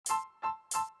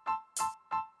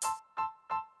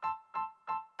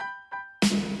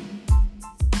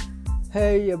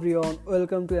Hey everyone,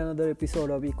 welcome to another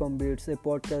episode of Ecom Beats, a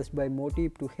podcast by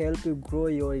Motive to help you grow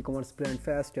your e-commerce brand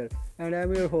faster. And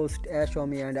I'm your host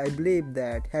Ashomi, and I believe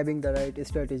that having the right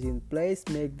strategy in place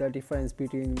make the difference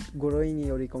between growing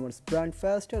your e-commerce brand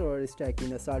faster or stuck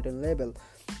in a certain level.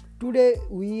 Today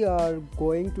we are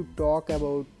going to talk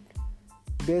about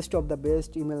best of the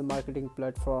best email marketing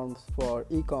platforms for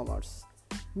e-commerce.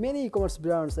 Many e-commerce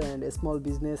brands and small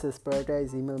businesses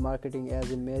prioritize email marketing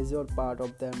as a major part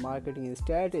of their marketing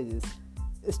strategies.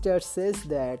 Stats says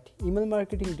that email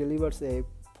marketing delivers a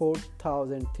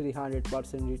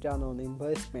 4,300% return on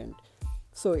investment.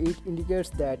 So it indicates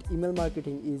that email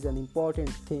marketing is an important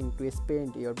thing to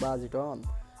spend your budget on.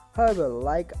 However,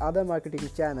 like other marketing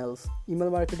channels, email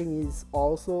marketing is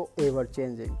also ever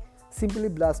changing. Simply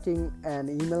blasting an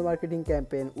email marketing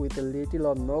campaign with a little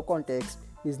or no context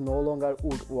is no longer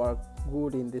would work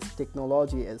good in this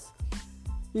technology age.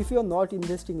 If you are not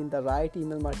investing in the right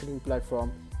email marketing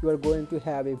platform, you are going to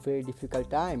have a very difficult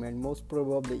time, and most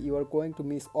probably you are going to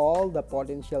miss all the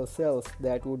potential sales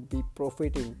that would be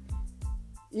profiting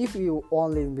if you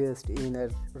only invest in a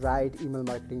right email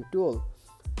marketing tool.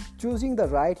 Choosing the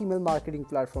right email marketing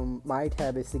platform might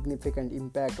have a significant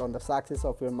impact on the success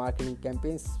of your marketing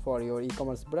campaigns for your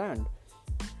e-commerce brand.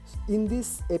 In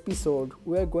this episode,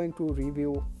 we are going to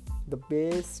review the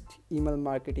best email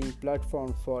marketing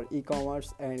platforms for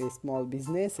e-commerce and small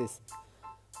businesses.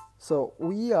 So,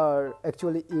 we are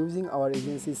actually using our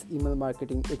agency's email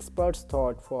marketing experts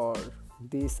thought for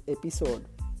this episode.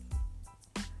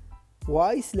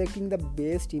 Why selecting the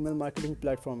best email marketing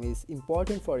platform is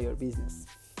important for your business?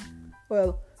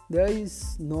 Well, there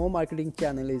is no marketing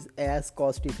channel is as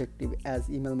cost effective as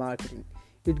email marketing.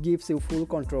 It gives you full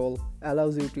control,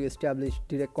 allows you to establish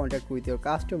direct contact with your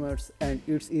customers, and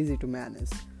it's easy to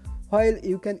manage. While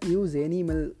you can use any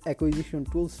email acquisition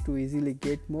tools to easily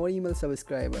get more email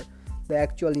subscribers, the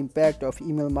actual impact of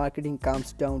email marketing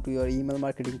comes down to your email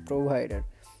marketing provider.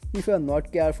 If you are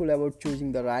not careful about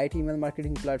choosing the right email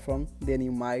marketing platform, then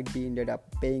you might be ended up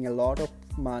paying a lot of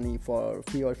money for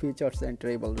fewer features and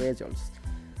terrible results.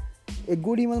 A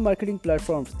good email marketing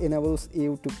platform enables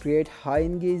you to create high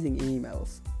engaging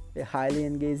emails. A highly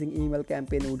engaging email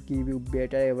campaign would give you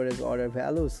better average order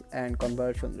values and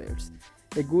conversion rates.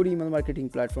 A good email marketing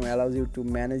platform allows you to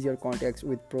manage your contacts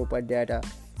with proper data,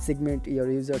 segment your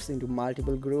users into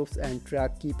multiple groups, and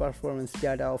track key performance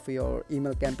data of your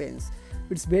email campaigns.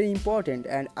 It's very important,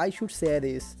 and I should say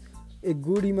this. A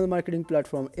good email marketing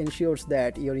platform ensures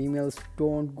that your emails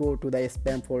don't go to the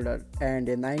spam folder and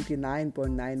a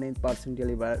 99.99%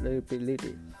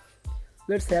 deliverability.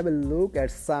 Let's have a look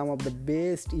at some of the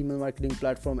best email marketing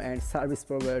platform and service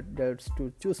providers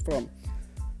to choose from.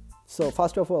 So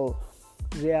first of all,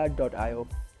 Rare.io,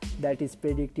 that is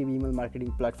predictive email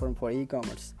marketing platform for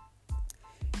e-commerce.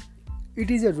 It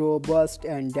is a robust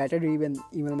and data-driven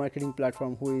email marketing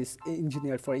platform who is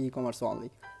engineered for e-commerce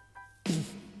only.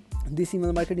 This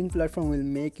email marketing platform will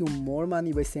make you more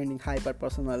money by sending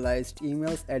hyper-personalized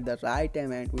emails at the right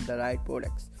time and with the right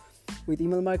products. With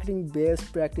email marketing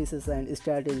best practices and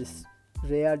strategies,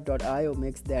 Rare.io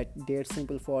makes that dead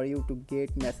simple for you to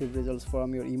get massive results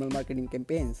from your email marketing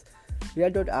campaigns.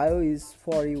 Rare.io is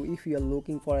for you if you are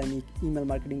looking for an email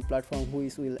marketing platform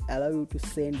which will allow you to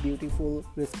send beautiful,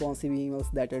 responsive emails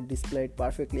that are displayed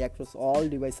perfectly across all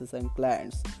devices and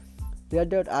clients.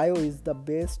 Rare.io is the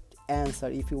best answer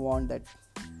if you want that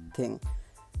thing.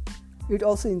 It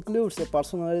also includes a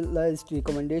personalized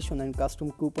recommendation and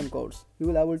custom coupon codes. You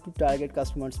will be able to target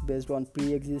customers based on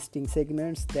pre-existing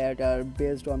segments that are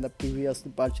based on the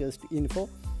previously purchased info,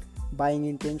 buying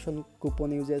intention,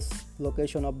 coupon uses,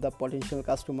 location of the potential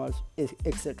customers,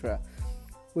 etc.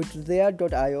 With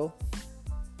Rare.io,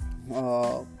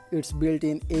 its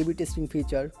built-in A/B testing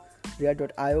feature,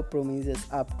 Rare.io promises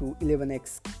up to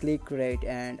 11x click rate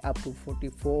and up to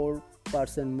 44%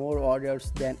 more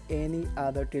orders than any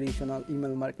other traditional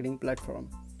email marketing platform.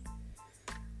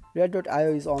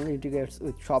 Rare.io is only integrates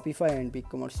with Shopify and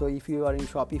BigCommerce. So if you are in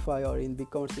Shopify or in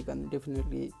BigCommerce, you can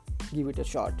definitely give it a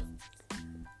shot.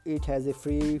 It has a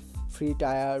free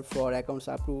tier for accounts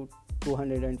up to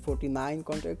 249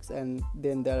 contacts, and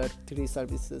then there are 3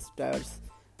 services tiers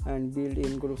and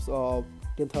built-in groups of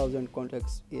 10,000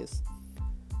 contacts is.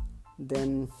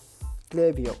 Then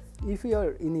Klaviyo. If you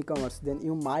are in e-commerce, then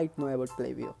you might know about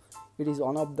Klaviyo. It is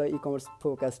one of the e-commerce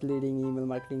focused leading email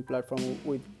marketing platform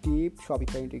with deep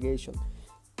Shopify integration,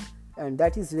 and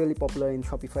that is really popular in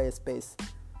Shopify space.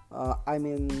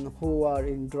 Who are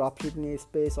in dropshipping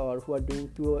space or who are doing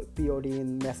POD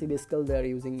in massive scale, they are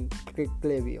using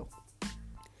Klaviyo.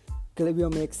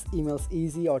 Klaviyo makes emails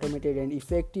easy, automated, and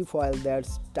effective while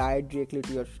that's tied directly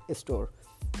to your store.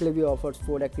 Klaviyo offers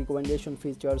product recommendation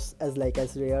features as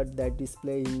Rare that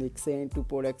display unique sent to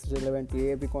products relevant to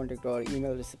every contact or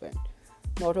email recipient.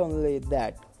 Not only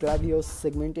that, Klaviyo's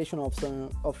segmentation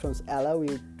options allow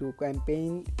you to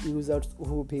campaign users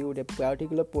who viewed a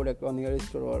particular product on your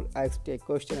store or asked a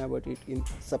question about it in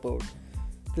support.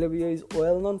 Klaviyo is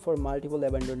well known for multiple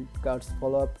abandoned carts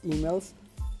follow-up emails.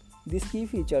 These key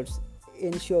features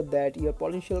ensure that your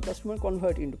potential customer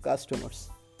convert into customers.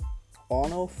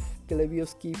 One of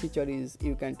Klaviyo's key feature is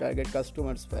you can target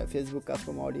customers via Facebook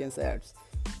custom audience ads.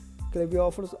 Klaviyo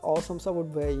offers awesome support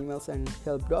via emails and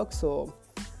help docs, so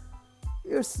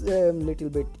it's a little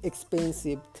bit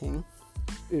expensive thing.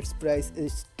 Its price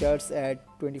starts at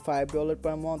 $25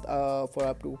 per month for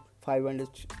up to 500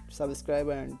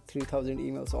 subscribers and 3000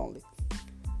 emails only.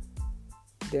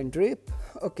 Then Drip.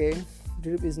 Okay,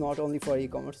 Drip is not only for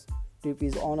e-commerce. Drip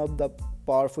is one of the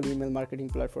powerful email marketing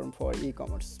platform for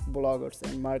e-commerce, bloggers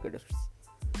and marketers.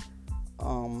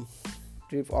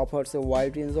 Drip offers a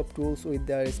wide range of tools with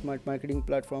their smart marketing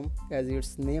platform. As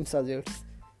its name suggests,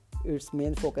 its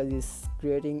main focus is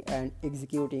creating and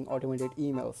executing automated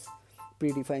emails.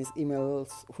 Predefines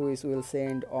emails which will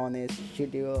send on a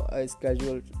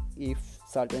schedule if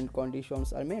certain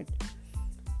conditions are met.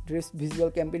 Drip's visual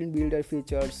campaign builder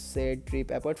features set Drip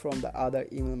apart from the other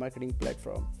email marketing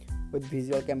platform. With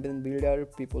Visual Campaign Builder,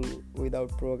 people without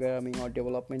programming or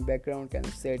development background can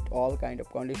set all kinds of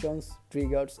conditions,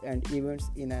 triggers, and events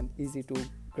in an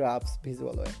easy-to-grasp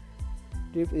visual way.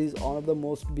 Drip is one of the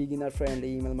most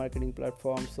beginner-friendly email marketing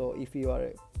platforms, so if you are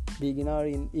a beginner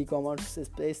in e-commerce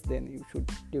space, then you should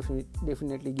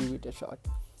definitely give it a shot.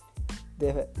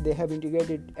 They have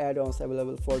integrated add-ons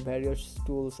available for various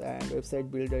tools and website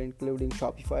builder including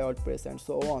Shopify, WordPress, and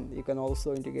so on. You can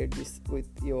also integrate this with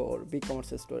your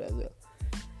BigCommerce store as well.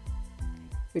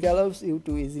 It allows you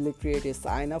to easily create a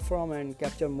sign-up form and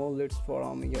capture more leads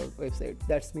from your website.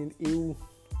 That means you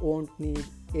won't need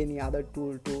any other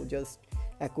tool to just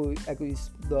acquire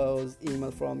those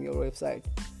emails from your website.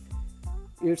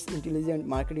 Its intelligent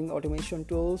marketing automation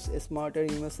tools, smarter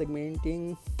email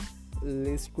segmenting,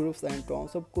 list groups, and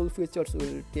tons of cool features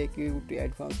will take you to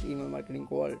advanced email marketing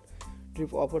world.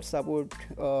 Drip offers support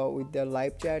with their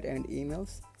live chat and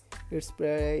emails. Its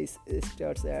price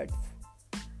starts at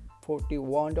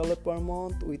 $41 per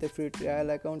month with a free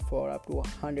trial account for up to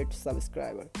 100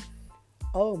 subscribers.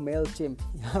 Oh, MailChimp.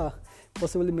 Yeah,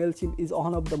 possibly MailChimp is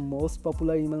one of the most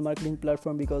popular email marketing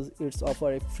platform because it's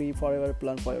offer a free forever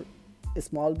plan for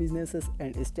small businesses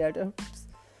and startups.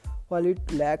 While it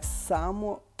lacks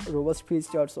some robust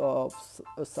features of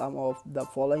some of the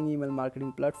following email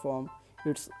marketing platform,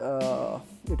 it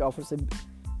offers a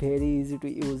very easy to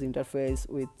use interface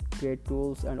with great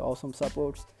tools and awesome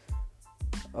supports.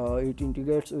 It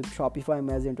integrates with Shopify,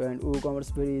 Magento, and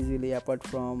WooCommerce very easily. Apart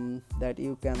from that,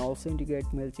 you can also integrate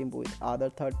MailChimp with other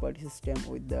third-party systems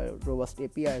with their robust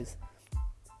APIs.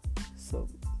 So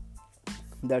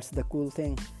that's the cool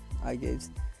thing, I guess.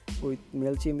 With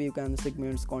MailChimp, you can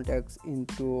segment contacts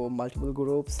into multiple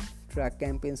groups, track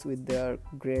campaigns with their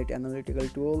great analytical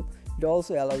tool. It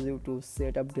also allows you to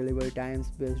set up delivery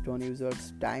times based on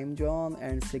users' time zone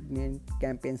and segment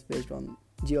campaigns based on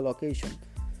geolocation.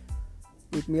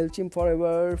 With MailChimp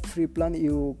Forever free plan,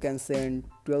 you can send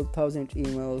 12,000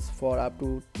 emails for up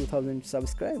to 2,000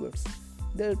 subscribers.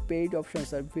 Their paid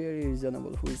options are very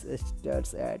reasonable, which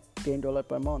starts at $10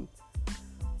 per month.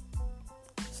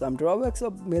 Some drawbacks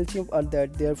of MailChimp are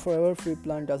that their Forever free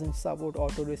plan doesn't support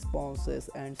auto responses,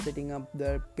 and setting up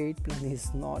their paid plan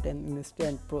is not an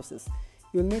instant process.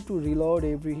 You'll need to reload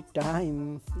every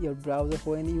time your browser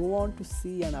when you want to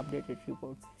see an updated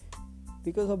report.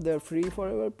 Because of their free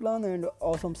Forever plan and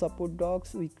awesome support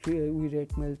docs, we rate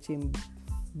MailChimp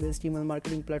best email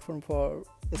marketing platform for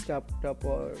a startup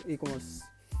or e-commerce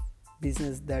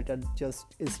business that are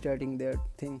just starting their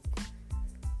thing.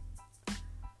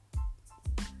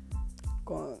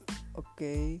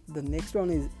 Okay, the next one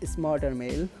is Smarter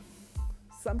Mail.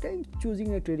 Sometimes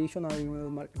choosing a traditional email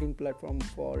marketing platform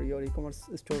for your e-commerce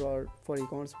store or for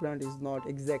e-commerce brand is not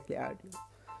exactly ideal.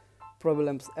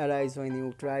 Problems arise when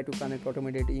you try to connect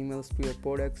automated emails to your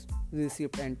products,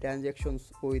 receipts, and transactions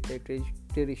with a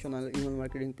traditional email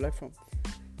marketing platform.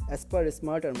 As per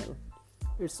Smarter Mail,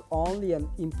 it's only an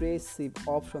impressive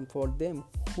option for them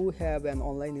who have an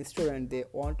online store and they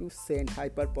want to send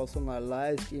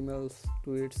hyper-personalized emails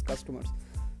to its customers.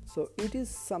 So it is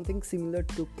something similar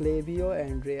to Klaviyo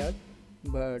and Rare,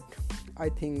 but I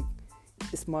think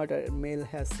Smarter Mail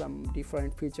has some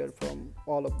different features from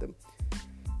all of them.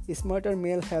 Smarter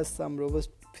Mail has some robust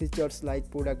features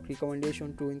like product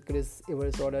recommendation to increase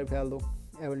average order value,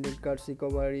 abandoned carts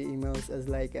recovery emails as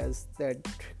that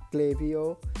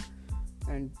Klaviyo,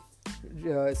 and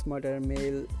Smarter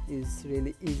Mail is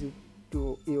really easy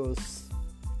to use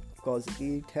because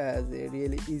it has a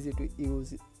really easy to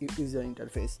use user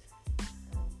interface.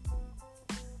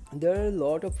 There are a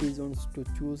lot of reasons to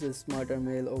choose a Smarter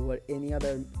Mail over any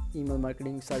other email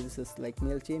marketing services like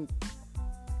MailChimp,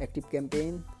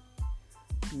 ActiveCampaign,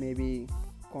 maybe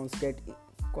Constant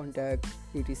Contact,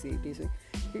 etc.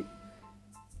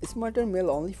 Smarter Mail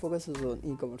only focuses on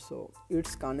e-commerce, so it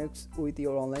connects with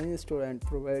your online store and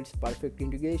provides perfect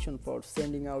integration for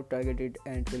sending out targeted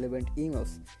and relevant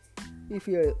emails. If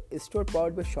you're a store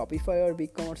powered by Shopify or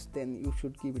BigCommerce, then you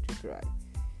should give it a try.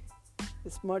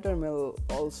 Smarter Mail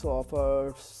also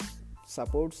offers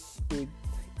supports with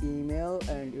email,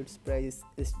 and its price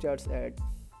starts at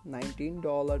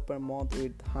 $19 per month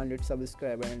with 100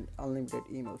 subscribers and unlimited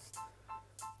emails.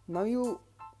 Now you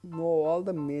know all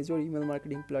the major email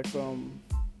marketing platform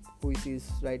which is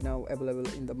right now available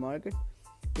in the market.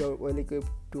 You're well equipped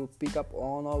to pick up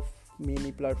one of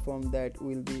many platforms that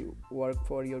will be work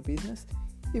for your business.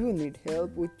 If you need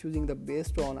help with choosing the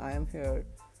best one, I am here.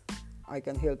 I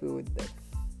can help you with that.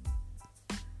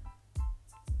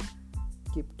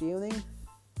 Keep tuning.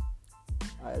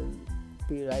 I'll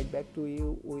be right back to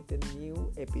you with a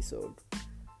new episode.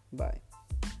 Bye.